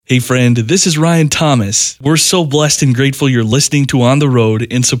Hey friend, this is Ryan Thomas. We're so blessed and grateful you're listening to On the Road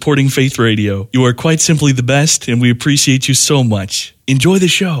and supporting Faith Radio. You are quite simply the best, and we appreciate you so much. Enjoy the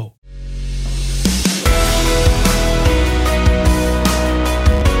show.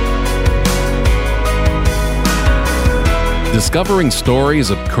 Discovering stories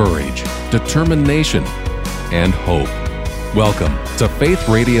of courage, determination, and hope. Welcome to Faith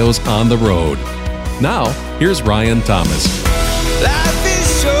Radio's On the Road. Now, here's Ryan Thomas. Life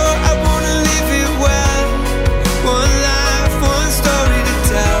is short, I wanna live it well. One life, one story to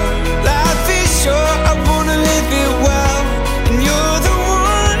tell. Life is short, I wanna live it well. And you're the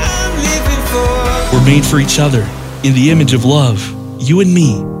one I'm living for. We're made for each other in the image of love. You and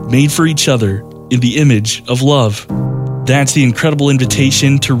me, made for each other in the image of love. That's the incredible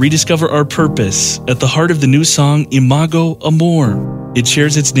invitation to rediscover our purpose at the heart of the new song Imago Amor. It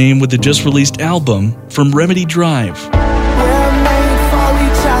shares its name with the just released album from Remedy Drive.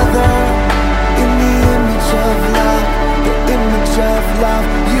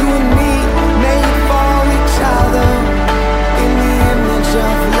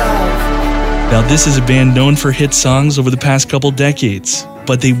 Now, this is a band known for hit songs over the past couple decades,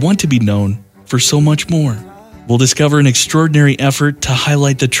 but they want to be known for so much more. We'll discover an extraordinary effort to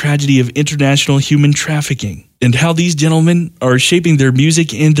highlight the tragedy of international human trafficking and how these gentlemen are shaping their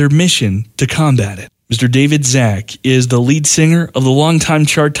music and their mission to combat it. Mr. David Zak is the lead singer of the longtime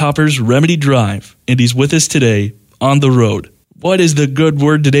chart toppers Remedy Drive, and he's with us today on the road. What is the good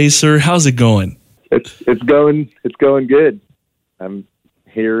word today, sir? How's it going? It's going good. I'm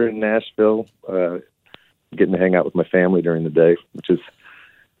here in Nashville, getting to hang out with my family during the day, which is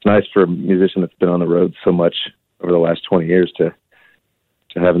nice for a musician that's been on the road so much over the last 20 years to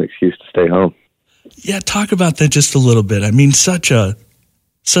have an excuse to stay home. Yeah, talk about that just a little bit. I mean, such a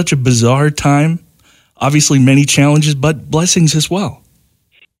bizarre time. Obviously, many challenges, but blessings as well.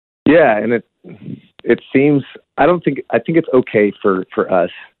 Yeah, and it seems I think it's okay for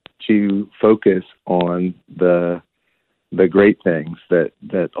us to focus on the great things that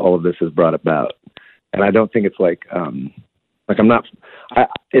all of this has brought about. And I don't think it's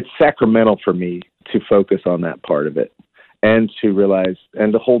it's sacramental for me to focus on that part of it and to realize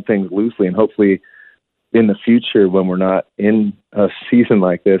and to hold things loosely. And hopefully in the future, when we're not in a season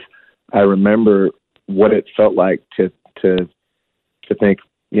like this, I remember what it felt like to think,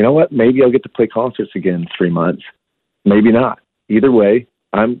 you know what, maybe I'll get to play concerts again in 3 months. Maybe not. Either way,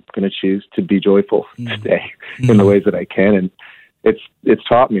 I'm going to choose to be joyful today in the ways that I can. And it's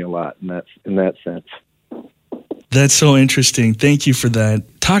taught me a lot in that sense. That's so interesting. Thank you for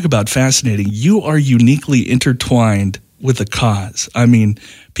that. Talk about fascinating. You are uniquely intertwined with a cause. I mean,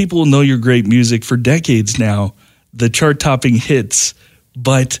 people will know your great music for decades now, the chart-topping hits,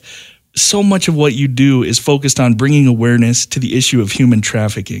 but so much of what you do is focused on bringing awareness to the issue of human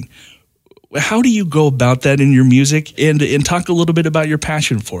trafficking. How do you go about that in your music? And talk a little bit about your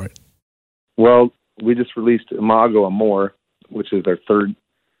passion for it. Well, we just released Imago Amor, which is our third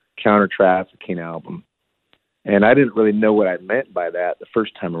counter-trafficking album. And I didn't really know what I meant by that the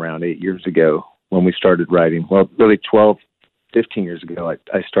first time around 8 years ago when we started writing. Well, really 12, 15 years ago,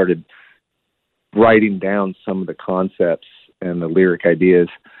 I started writing down some of the concepts and the lyric ideas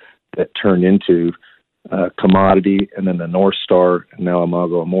that turned into Commodity and then the North Star and now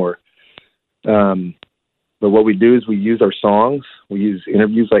Imago Amor. But what we do is we use our songs, we use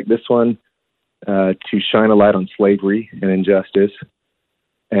interviews like this one to shine a light on slavery and injustice,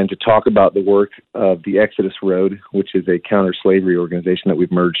 and to talk about the work of the Exodus Road, which is a counter-slavery organization that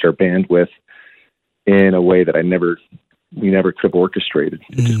we've merged our band with in a way that we never could have orchestrated.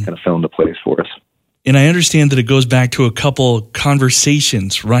 It just kind of fell into place for us. And I understand that it goes back to a couple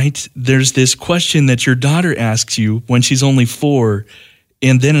conversations, right? There's this question that your daughter asks you when she's only 4,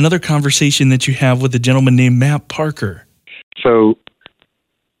 and then another conversation that you have with a gentleman named Matt Parker. So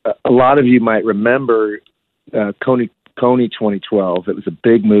a lot of you might remember Coney 2012. It was a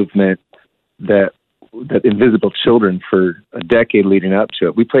big movement that Invisible Children, for a decade leading up to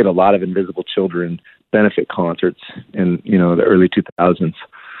it, we played a lot of Invisible Children benefit concerts in the early 2000s,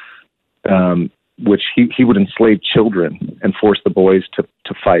 which he would enslave children and force the boys to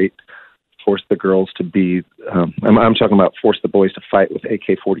fight, force the girls to be, I'm talking about force the boys to fight with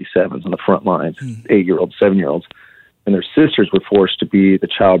AK-47s on the front lines, 8-year-olds, 7-year-olds, and their sisters were forced to be the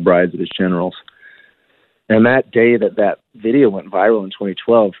child brides of his generals. And that day that video went viral in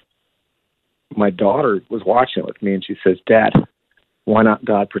 2012, my daughter was watching it with me, and she says, "Dad, why not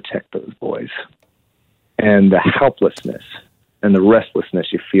God protect those boys?" And the helplessness and the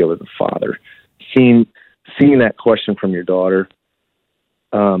restlessness you feel as a father, seeing that question from your daughter,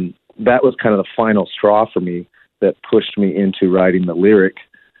 that was kind of the final straw for me that pushed me into writing the lyric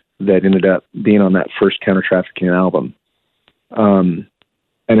that ended up being on that first counter-trafficking album. And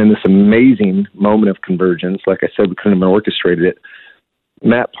in this amazing moment of convergence, like I said, we couldn't have orchestrated it.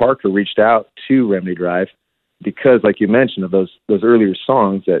 Matt Parker reached out to Remedy Drive because, like you mentioned, of those earlier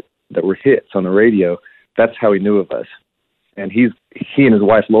songs that were hits on the radio. That's how he knew of us. And he and his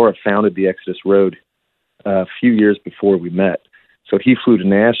wife Laura founded the Exodus Road a few years before we met. So he flew to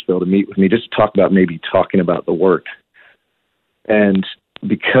Nashville to meet with me just to talk about the work. And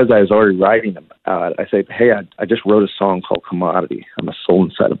because I was already writing about it, I said, hey, I just wrote a song called Commodity. I'm a soul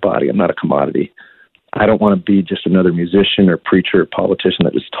inside a body. I'm not a commodity. I don't want to be just another musician or preacher or politician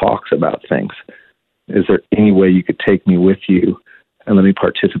that just talks about things. Is there any way you could take me with you and let me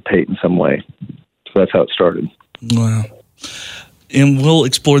participate in some way? So that's how it started. Wow. And we'll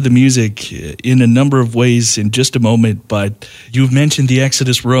explore the music in a number of ways in just a moment, but you've mentioned the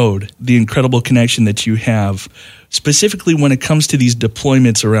Exodus Road, the incredible connection that you have, specifically when it comes to these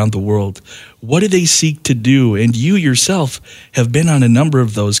deployments around the world. What do they seek to do? And you yourself have been on a number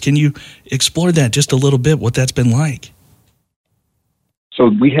of those. Can you explore that just a little bit, what that's been like?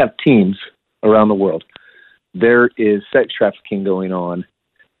 So we have teams around the world. There is sex trafficking going on,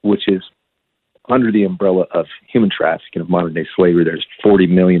 which is under the umbrella of human trafficking, of modern-day slavery. There's 40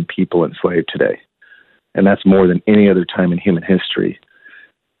 million people enslaved today, and that's more than any other time in human history.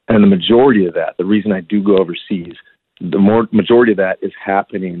 And the majority of that, the reason I do go overseas, majority of that is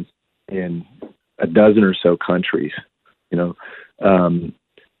happening in a dozen or so countries.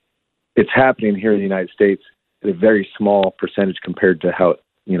 It's happening here in the United States at a very small percentage compared to how,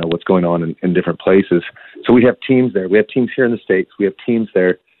 what's going on in different places. So we have teams there. We have teams here in the States. We have teams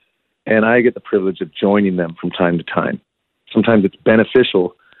there. And I get the privilege of joining them from time to time. Sometimes it's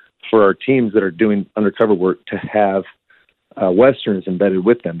beneficial for our teams that are doing undercover work to have Westerners embedded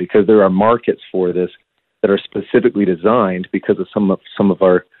with them, because there are markets for this that are specifically designed because of some of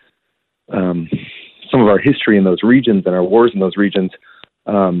our history in those regions and our wars in those regions.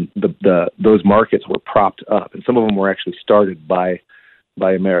 Those markets were propped up, and some of them were actually started by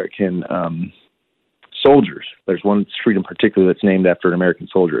American soldiers. There's one street in particular that's named after an American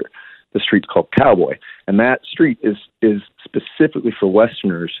soldier. The street's called Cowboy, and that street is specifically for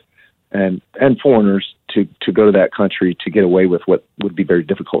Westerners and foreigners to go to that country to get away with what would be very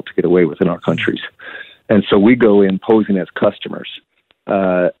difficult to get away with in our countries. And so we go in posing as customers,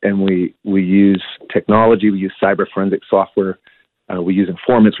 and we use technology, we use cyber forensic software, we use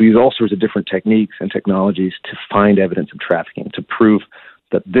informants, we use all sorts of different techniques and technologies to find evidence of trafficking, to prove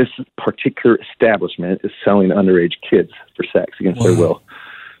that this particular establishment is selling underage kids for sex against their will.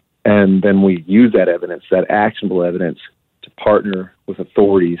 And then we use that evidence, that actionable evidence, to partner with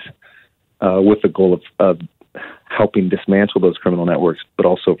authorities with the goal of helping dismantle those criminal networks, but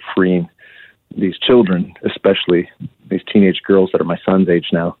also freeing these children, especially these teenage girls that are my son's age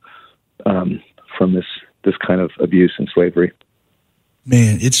now, from this kind of abuse and slavery.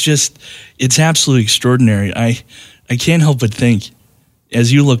 Man, it's absolutely extraordinary. I can't help but think,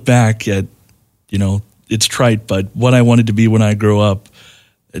 as you look back at, it's trite, but what I wanted to be when I grow up,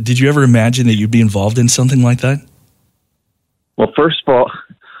 did you ever imagine that you'd be involved in something like that? Well, first of all,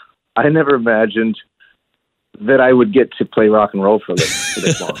 I never imagined that I would get to play rock and roll for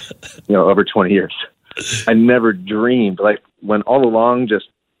this long, over 20 years. I never dreamed, like when all along, just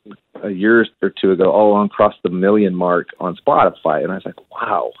a year or two ago, all along crossed the 1 million mark on Spotify. And I was like,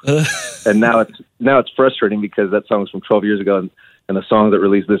 wow. And now it's frustrating because that song was from 12 years ago, and the songs that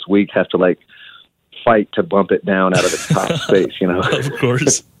released this week have to fight to bump it down out of its top space, Of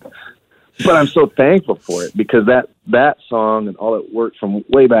course. But I'm so thankful for it, because that song and all that work from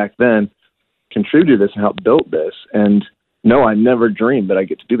way back then contributed to this and helped build this. And no, I never dreamed that I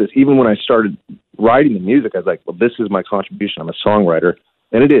get to do this. Even when I started writing the music, I was like, well, this is my contribution. I'm a songwriter.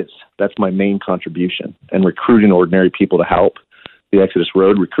 And it is. That's my main contribution. And recruiting ordinary people to help the Exodus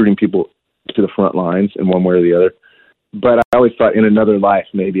Road, recruiting people to the front lines in one way or the other. But I always thought in another life,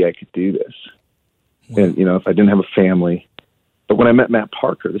 maybe I could do this. And, if I didn't have a family. But when I met Matt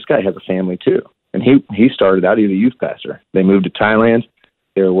Parker, this guy has a family too. And he started out, he was a youth pastor. They moved to Thailand.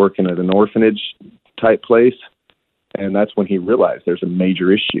 They were working at an orphanage type place. And that's when he realized there's a major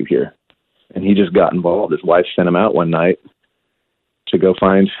issue here. And he just got involved. His wife sent him out one night to go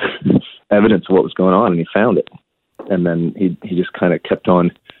find evidence of what was going on, and he found it. And then he just kind of kept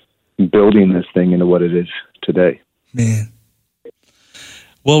on building this thing into what it is today. Man.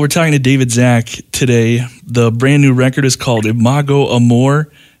 Well, we're talking to David Zach today. The brand new record is called Imago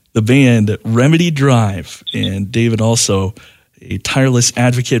Amor, the band Remedy Drive, and David also a tireless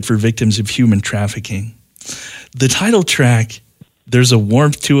advocate for victims of human trafficking. The title track, there's a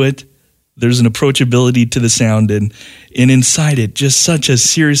warmth to it, There's an approachability to the sound, and inside it, just such a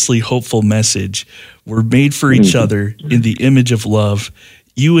seriously hopeful message. We're made for each other in the image of love.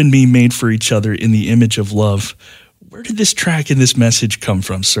 You and me made for each other in the image of love. Where did this track and this message come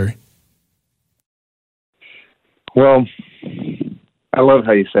from, sir? Well, I love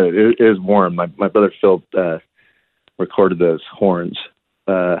how you said it. It is warm. My brother Phil recorded those horns,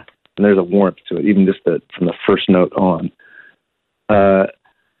 and there's a warmth to it, even just from the first note on.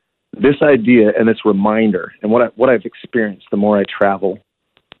 This idea and this reminder, and what I've experienced, the more I travel,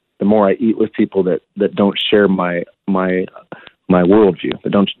 the more I eat with people that don't share my worldview,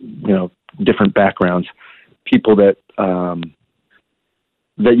 that don't, different backgrounds, people that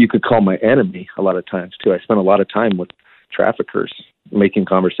you could call my enemy a lot of times too. I spend a lot of time with traffickers, making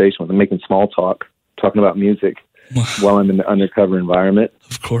conversation with them, making small talk, talking about music while I'm in the undercover environment.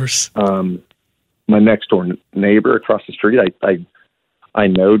 Of course. My next door neighbor across the street, I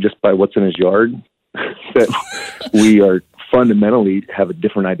know just by what's in his yard that we are fundamentally have a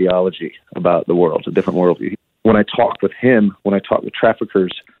different ideology about the world, a different worldview. When I talk with him, when I talk with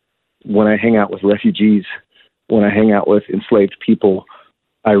traffickers, when I hang out with refugees, when I hang out with enslaved people,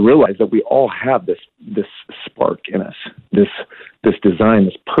 I realize that we all have this spark in us, this design,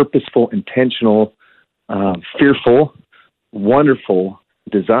 this purposeful, intentional, fearful, wonderful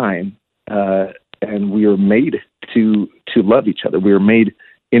design, and we are made to love each other. We are made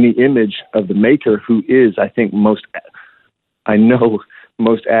in the image of the Maker, who is, I think, most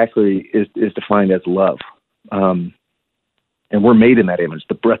accurately is defined as love, and we're made in that image.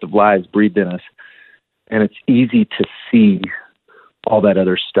 The breath of life is breathed in us, and it's easy to see all that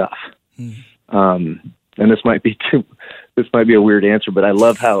other stuff. And this might be a weird answer, but I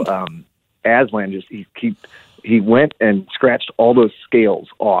love how Aslan he went and scratched all those scales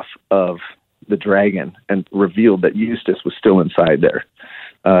off of the dragon and revealed that Eustace was still inside there.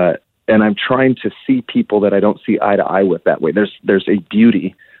 And I'm trying to see people that I don't see eye to eye with that way. There's a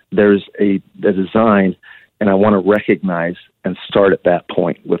beauty, there's a design, and I want to recognize and start at that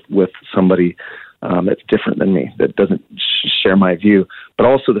point with somebody that's different than me, that doesn't share my view. But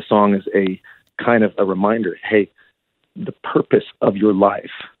also the song is a kind of a reminder, hey, the purpose of your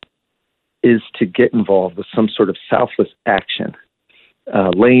life is to get involved with some sort of selfless action,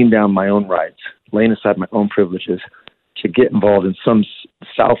 laying down my own rights, laying aside my own privileges, to get involved in some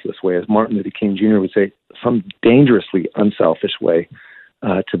selfless way, as Martin Luther King Jr. would say, some dangerously unselfish way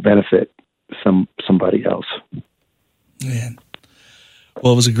to benefit somebody else. Man.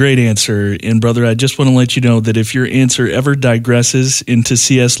 Well, it was a great answer. And brother, I just want to let you know that if your answer ever digresses into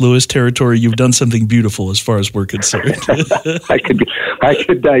C.S. Lewis territory, you've done something beautiful as far as we're concerned. I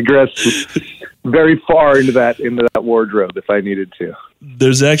could digress very far into that wardrobe if I needed to.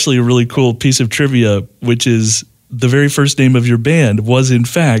 There's actually a really cool piece of trivia, which is the very first name of your band was in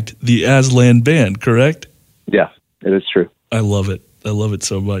fact the Aslan Band, correct? Yeah, it is true. I love it. I love it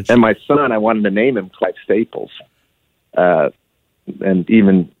so much. And my son, I wanted to name him Clive Staples. And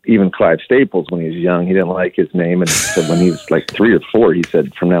even Clive Staples, when he was young, he didn't like his name. And so when he was like 3 or 4, he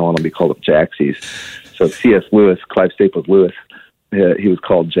said, from now on, I'll be called Jaxies. So C.S. Lewis, Clive Staples Lewis, he was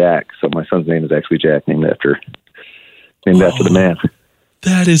called Jack. So my son's name is actually Jack, named after the man.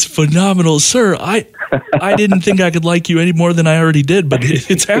 That is phenomenal, sir. I didn't think I could like you any more than I already did, but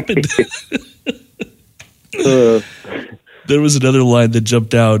it's happened. There was another line that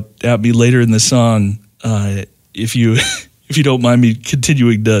jumped out at me later in the song. If you don't mind me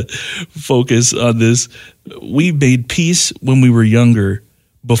continuing to focus on this, we made peace when we were younger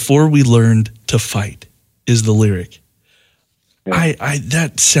before we learned to fight, is the lyric. Yeah.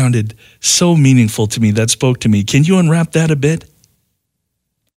 That sounded so meaningful to me. That spoke to me. Can you unwrap that a bit?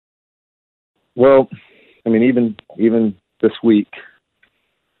 Well, I mean, even this week,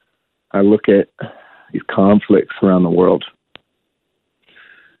 I look at these conflicts around the world.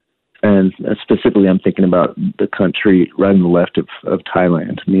 And specifically, I'm thinking about the country right on the left of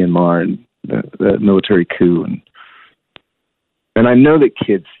Thailand, Myanmar, and the military coup. And I know that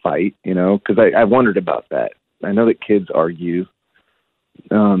kids fight, because I wondered about that. I know that kids argue.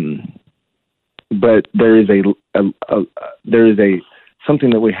 But there is a something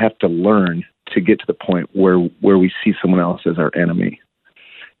that we have to learn to get to the point where we see someone else as our enemy.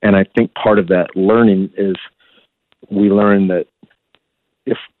 And I think part of that learning is we learn that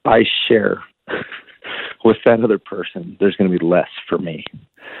if I share with that other person, there's going to be less for me.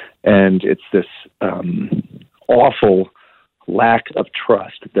 And it's this awful lack of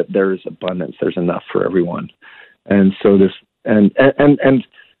trust that there is abundance, there's enough for everyone. And so this, and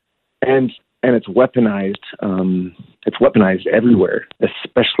it's weaponized. It's weaponized everywhere,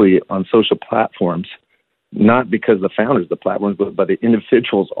 especially on social platforms, not because of the founders of the platforms, but by the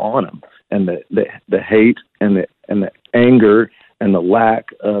individuals on them. and the hate and the anger and the lack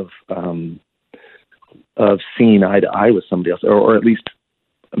of seeing eye to eye with somebody else, or at least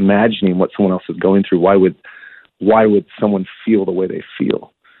imagining what someone else is going through. Why would someone feel the way they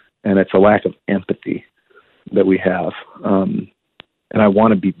feel? And it's a lack of empathy that we have. And I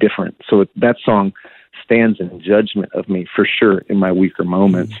want to be different. So that song stands in judgment of me for sure in my weaker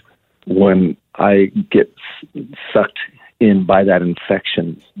moments when I get sucked in by that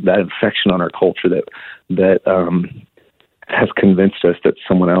infection on our culture that has convinced us that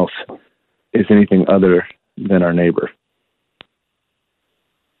someone else is anything other than our neighbor.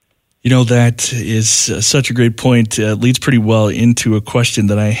 You know, that is such a great point. Leads pretty well into a question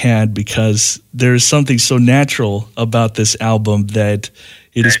that I had, because there's something so natural about this album that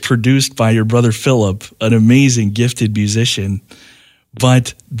it is produced by your brother Philip, an amazing, gifted musician.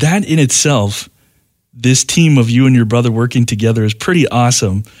 But that in itself, this team of you and your brother working together is pretty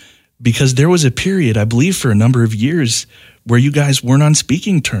awesome, because there was a period, I believe for a number of years, where you guys weren't on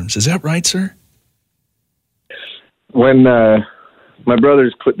speaking terms. Is that right, sir? When my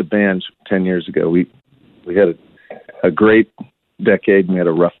brothers quit the band 10 years ago, we had a great decade, and we had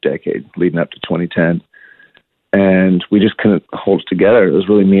a rough decade leading up to 2010. And we just couldn't hold it together. It was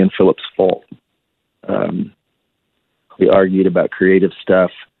really me and Philip's fault. We argued about creative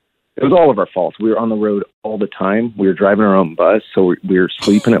stuff. It was all of our faults. We were on the road all the time. We were driving our own bus, so we were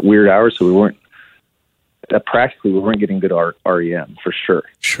sleeping at weird hours, so we weren't getting good REM for sure.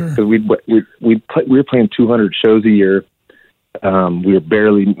 Sure. Because we were playing 200 shows a year. We were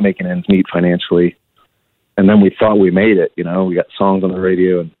barely making ends meet financially, and then we thought we made it. You know, we got songs on the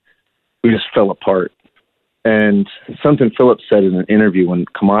radio, and we just fell apart. And something Philip said in an interview when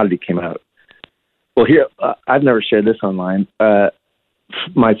Commodity came out. Well, here I've never shared this online.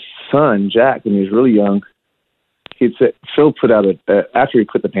 My son Jack, when he was really young, he'd said Phil put out after he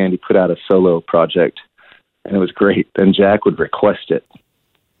quit the band, he put out a solo project, and it was great. Then Jack would request it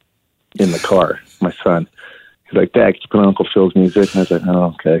in the car. My son. He's like, Dad, could you put on Uncle Phil's music? And I was like,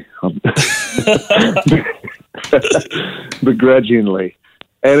 oh, okay. Begrudgingly.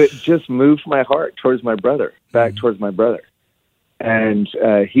 And it just moved my heart towards my brother, back towards my brother. And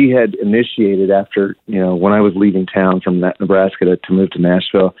he had initiated after, when I was leaving town from Nebraska to move to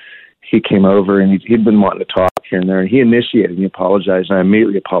Nashville, he came over and he'd been wanting to talk here and there. And he initiated and he apologized. And I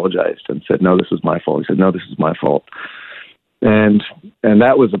immediately apologized and said, no, this was my fault. He said, no, this is my fault. And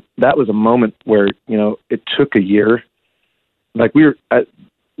that was a moment where, it took a year. Like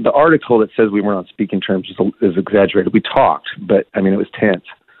the article that says we weren't on speaking terms is exaggerated. We talked, but I mean, it was tense.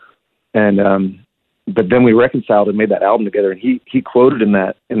 And, but then we reconciled and made that album together. And he quoted in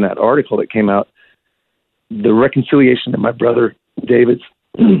that article that came out, the reconciliation of my brother David's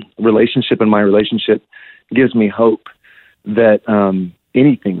relationship and my relationship gives me hope that,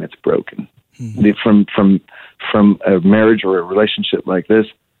 anything that's broken, from a marriage or a relationship like this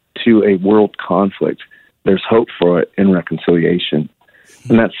to a world conflict, there's hope for it in reconciliation.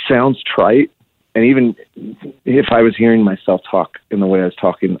 And that sounds trite. And even if I was hearing myself talk in the way I was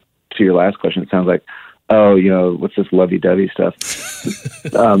talking to your last question, it sounds like, oh, what's this lovey-dovey stuff?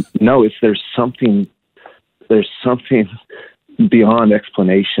 No, there's something beyond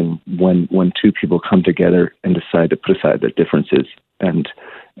explanation when two people come together and decide to put aside their differences and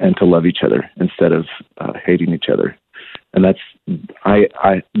to love each other instead of hating each other. And that's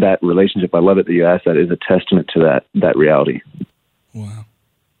that relationship. I love it that you asked that. Is a testament to that reality. Wow.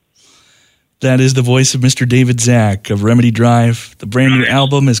 That is the voice of Mr. David Zach of Remedy Drive. The brand new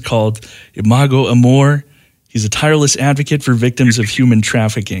album is called Imago Amor. He's a tireless advocate for victims of human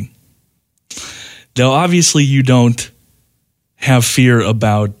trafficking. Now, obviously, you don't have fear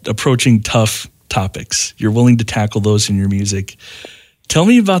about approaching tough topics. You're willing to tackle those in your music. Tell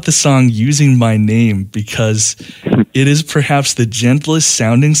me about the song Using My Name, because it is perhaps the gentlest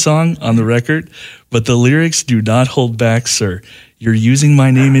sounding song on the record, but the lyrics do not hold back, sir. You're using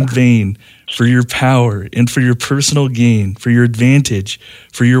my name in vain for your power and for your personal gain, for your advantage,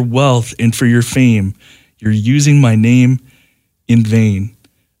 for your wealth and for your fame. You're using my name in vain.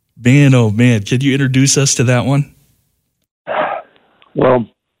 Man, oh man, could you introduce us to that one? Well,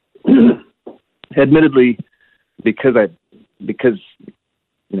 admittedly, because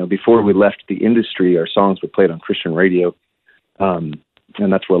before we left the industry, our songs were played on Christian radio, and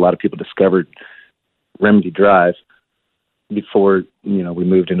that's where a lot of people discovered Remedy Drive before, we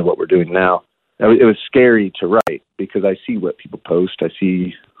moved into what we're doing now. It was scary to write because I see what people post.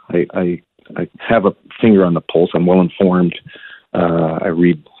 I have a finger on the pulse. I'm well informed. I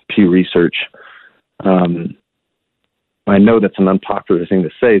read Pew Research. I know that's an unpopular thing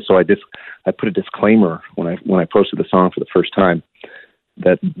to say, so I put a disclaimer when I posted the song for the first time.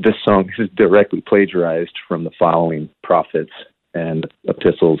 that this song is directly plagiarized from the following prophets and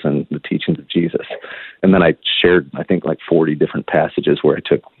epistles and the teachings of Jesus. And then I shared, I think, like 40 different passages where I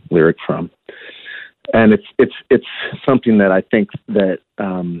took lyric from. And it's something that I think that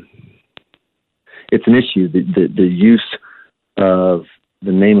it's an issue, the use of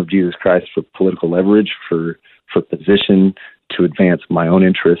the name of Jesus Christ for political leverage, for position, to advance my own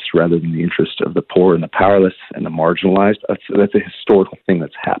interests rather than the interest of the poor and the powerless and the marginalized. That's a historical thing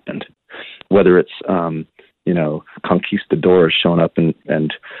that's happened. Whether it's conquistadors showing up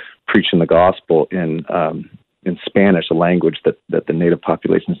and preaching the gospel in Spanish, a language that the native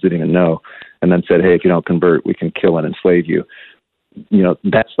populations didn't even know, and then said, "Hey, if you don't convert, we can kill and enslave you."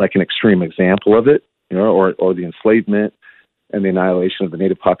 That's like an extreme example of it. Or the enslavement and the annihilation of the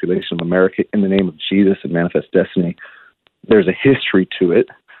native population of America in the name of Jesus and Manifest Destiny. There's a history to it.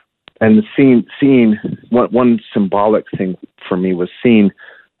 And seeing one symbolic thing for me was seeing,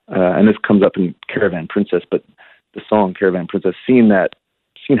 and this comes up in Caravan Princess, but the song Caravan Princess, seeing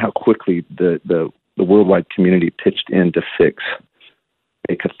how quickly the worldwide community pitched in to fix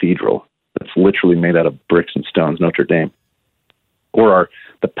a cathedral that's literally made out of bricks and stones, Notre Dame, or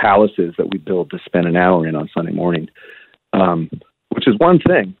the palaces that we build to spend an hour in on Sunday morning, which is one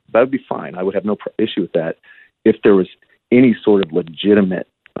thing. That would be fine. I would have no issue with that if there was any sort of legitimate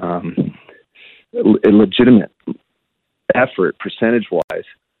effort, percentage-wise,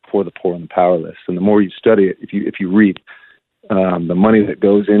 for the poor and the powerless. And the more you study it, if you read the money that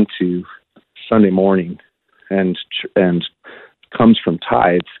goes into Sunday morning and comes from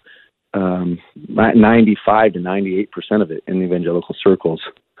tithes, 95 to 98% of it in the evangelical circles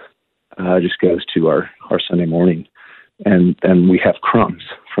just goes to our Sunday morning, and we have crumbs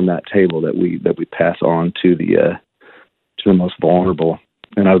from that table that we pass on to the most vulnerable.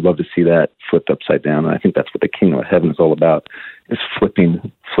 And I would love to see that flipped upside down. And I think that's what the kingdom of heaven is all about, is flipping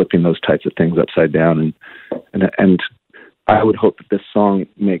those types of things upside down. And I would hope that this song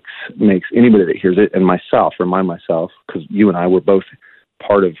makes anybody that hears it, and myself, remind myself, because you and I were both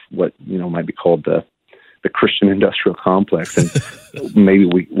part of what might be called the Christian industrial complex, and maybe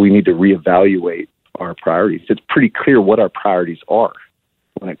we need to reevaluate our priorities. It's pretty clear what our priorities are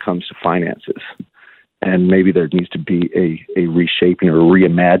when it comes to finances, and maybe there needs to be a reshaping or a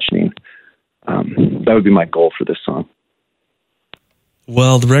reimagining. That would be my goal for this song.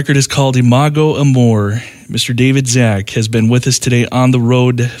 Well, the record is called Imago Amor. Mr. David Zach has been with us today on the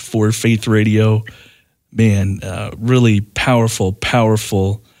road for Faith Radio. Man, really powerful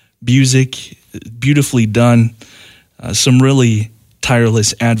music, beautifully done. Some really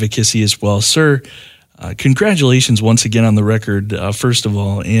tireless advocacy as well. Sir, congratulations once again on the record, first of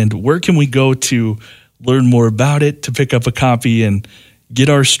all. And where can we go to learn more about it, to pick up a copy and get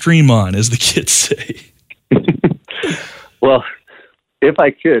our stream on, as the kids say? Well, if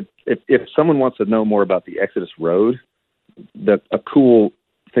I could, if someone wants to know more about the Exodus Road, a cool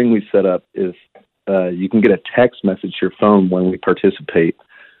thing we set up is you can get a text message to your phone when we participate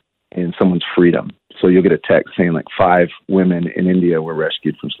in someone's freedom. So you'll get a text saying like 5 women in India were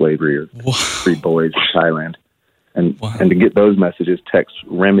rescued from slavery, or 3 boys in Thailand. And to get those messages, text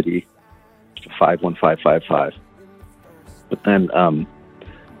Remedy to 51555. But then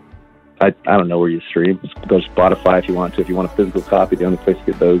I don't know where you stream. Just go to Spotify if you want to. If you want a physical copy, the only place to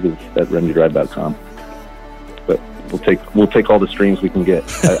get those is at remedydrive.com. But we'll take all the streams we can get.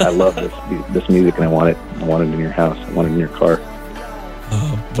 I love this music, and I want it in your house. I want it in your car.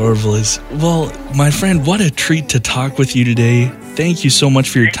 Oh, marvelous. Well, my friend, what a treat to talk with you today. Thank you so much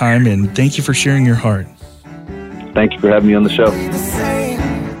for your time, and thank you for sharing your heart. Thank you for having me on the show.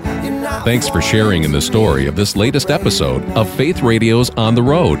 Thanks for sharing in the story of this latest episode of Faith Radio's On the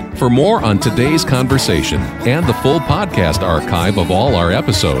Road. For more on today's conversation and the full podcast archive of all our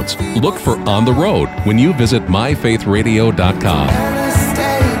episodes, look for On the Road when you visit myfaithradio.com.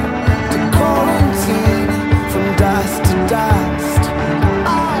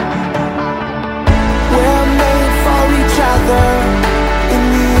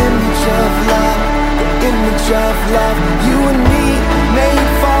 Of love, you and me made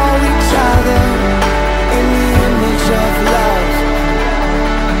for each other in the image of love.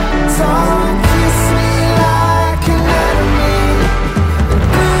 Don't kiss me like an enemy, and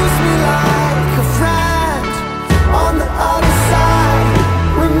bruise me like a friend. On the other side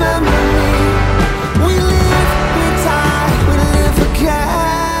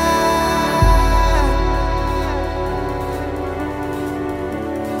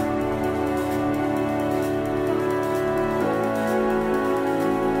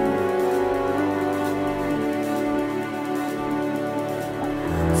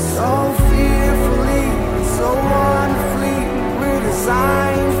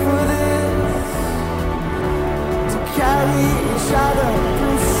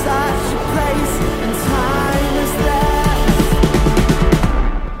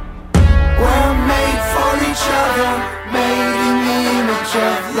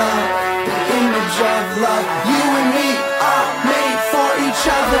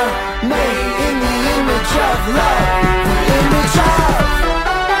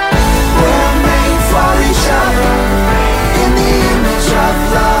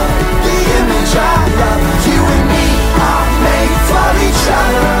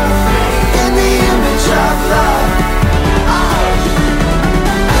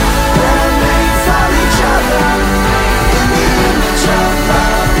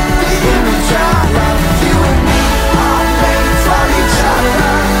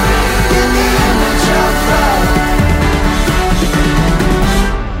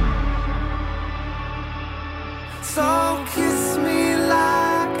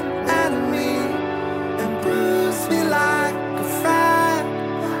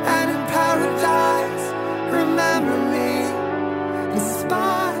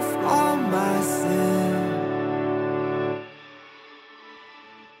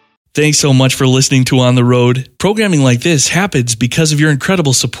Thanks so much for listening to On the Road. Programming like this happens because of your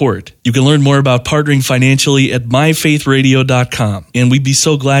incredible support. You can learn more about partnering financially at myfaithradio.com. And we'd be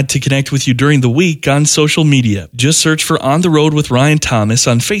so glad to connect with you during the week on social media. Just search for On the Road with Ryan Thomas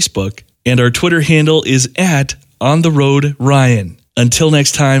on Facebook. And our Twitter handle is @OnTheRoadRyan. Until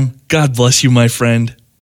next time, God bless you, my friend.